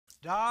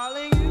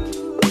Darling,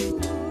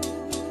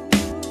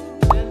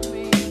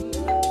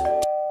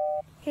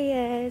 Hey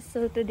guys,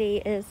 so today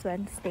is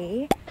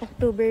Wednesday,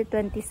 October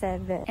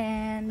 27,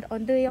 and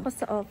on the way ako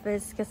sa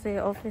office kasi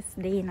office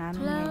day namin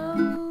ngayon.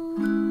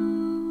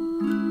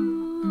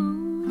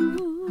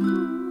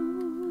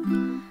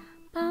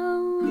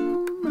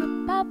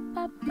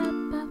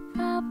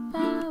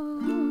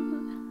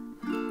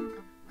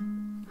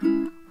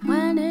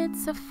 When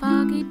it's a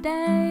foggy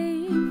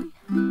day,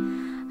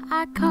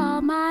 I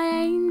call my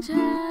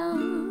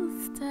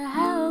angels to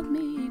help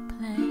me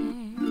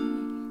play.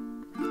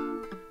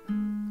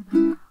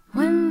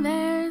 When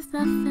there's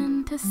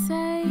nothing to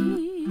say,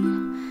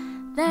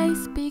 they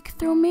speak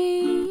through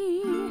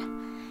me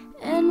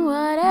in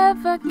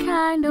whatever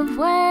kind of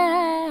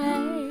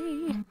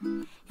way.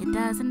 It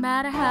doesn't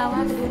matter how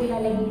I feel or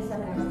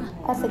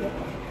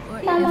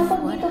if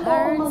what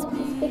hurts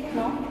me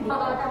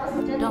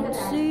don't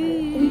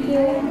seem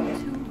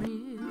too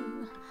real.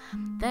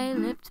 They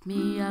lift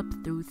me up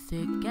through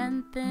thick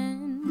and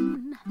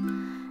thin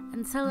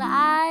until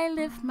I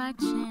lift my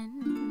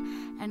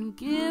chin and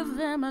give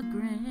them a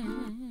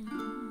grin.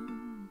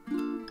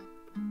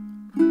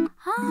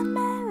 On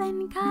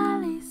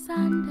melancholy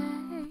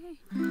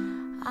Sunday,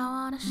 I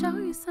wanna show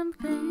you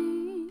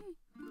something.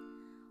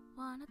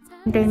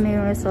 Hintayin mo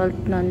yung result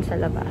nun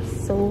sa labas.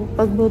 So,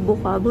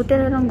 pagbubuka, buti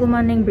na lang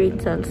gumana yung brain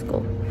cells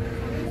ko.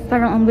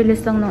 Parang ang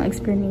bilis lang ng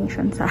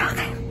explanation sa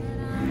akin.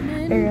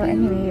 Pero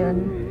anyway, yun.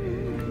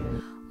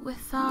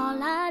 With all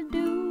I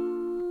do,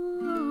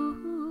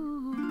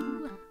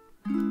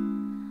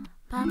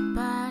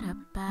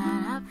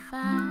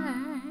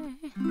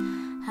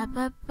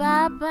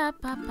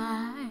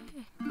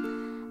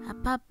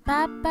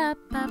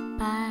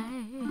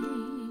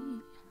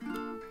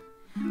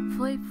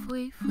 fui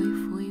fui fui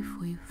fui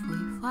fui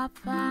fui fa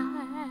fa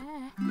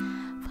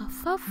fa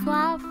fa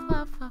fa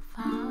fa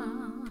fa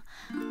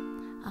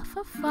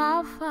fa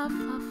fa fa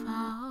fa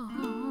fa.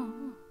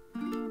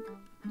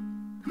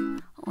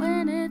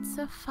 When it's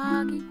a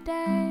foggy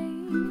day,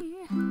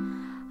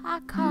 I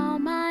call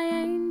my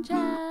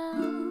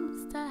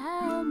angels to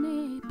help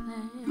me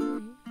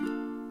play.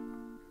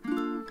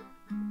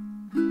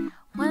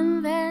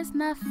 When there's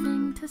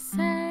nothing to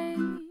say,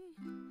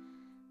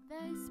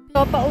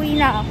 So, pauwi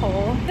na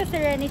ako. Sa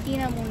Serenity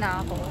na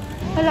muna ako.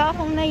 Wala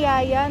akong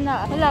nayaya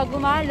na wala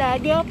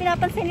gumala. Di ako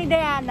pinapansin ni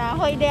Diana.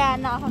 Hoy,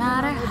 Diana. Ako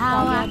matter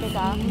how I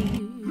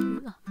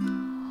feel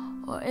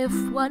or if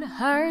what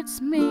hurts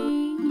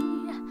me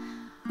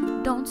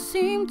don't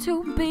seem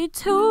to be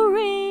too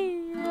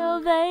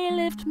real, they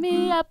lift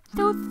me up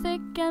through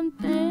thick and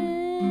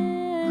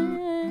thin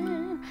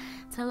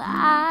till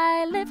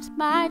I lift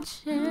my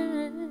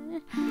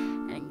chin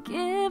and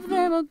give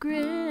them a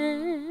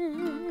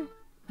grin.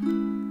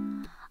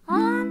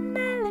 On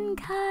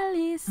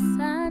melancholy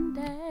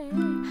Sunday,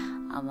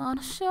 I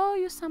wanna show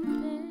you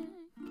something.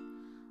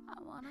 I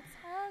wanna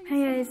tell you.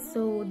 Hey guys,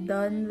 so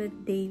done with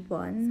day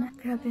 1.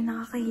 Grabe,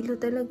 nakakahilo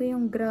talaga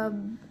yung Grab.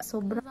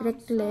 Sobrang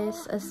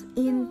reckless, as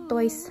in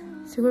twice,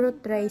 siguro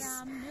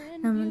thrice,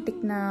 na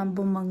muntik na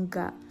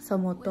bumangga sa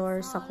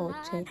motor, sa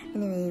kotse.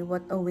 Anyway,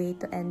 what a way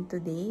to end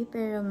today.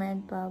 Pero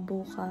meron pa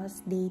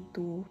bukas, day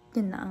 2.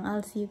 Yun lang,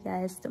 I'll see you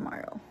guys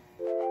tomorrow.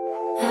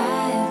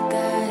 I've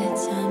got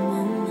time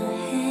on my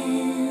hands.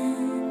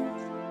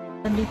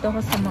 Nandito ako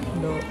sa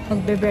McDo.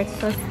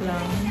 Magbe-breakfast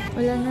lang.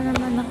 Wala na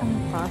naman akong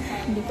cash.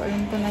 Hindi ko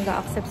alam kung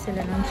nag-a-accept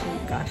sila ng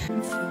Gcash.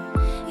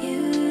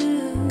 You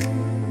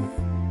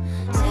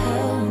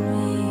tell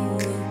me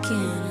what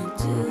can I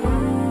do?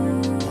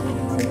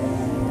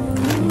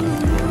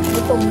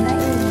 Gutom na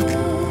eh.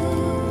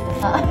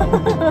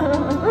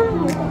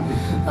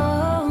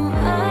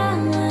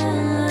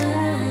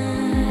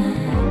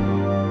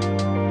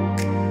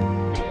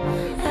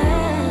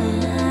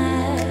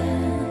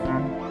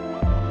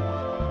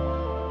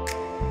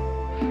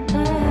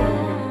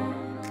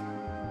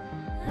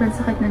 Sobrang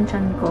sakit ng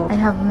tiyan ko. I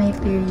have my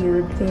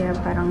period, kaya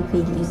parang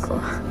feeling ko.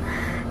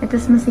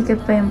 Tapos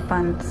masikip pa yung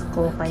pants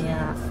ko,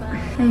 kaya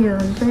ayun.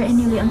 Pero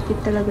anyway, ang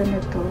cute talaga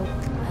na to.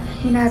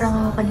 Hinarang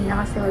ako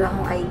kanina kasi wala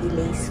akong ID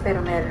lace,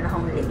 pero meron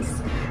akong lace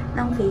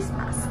ng face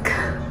mask.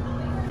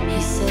 He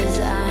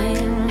says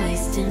I'm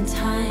wasting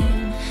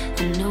time.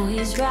 I know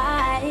he's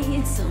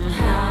right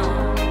somehow.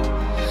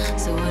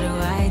 So what do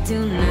I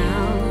do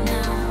now?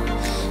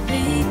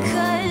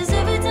 Because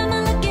every time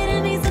I look at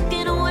him, he's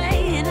looking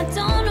away, and I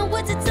don't know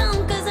what to tell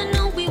him, cause I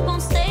know we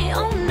won't stay.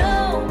 Oh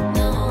no,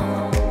 no.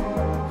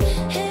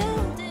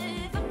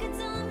 If I could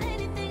tell him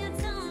anything, I'd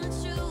tell him the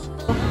truth.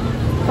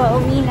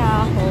 Pauwi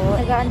na ako.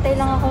 Nag-aantay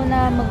lang ako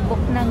na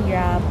mag-book ng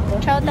Grab.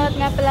 Shoutout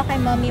nga pala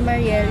kay Mommy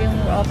Mariel, yung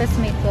office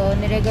mate ko.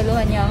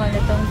 Niregaluhan niya ako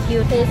nitong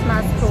cute face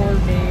mask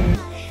holder.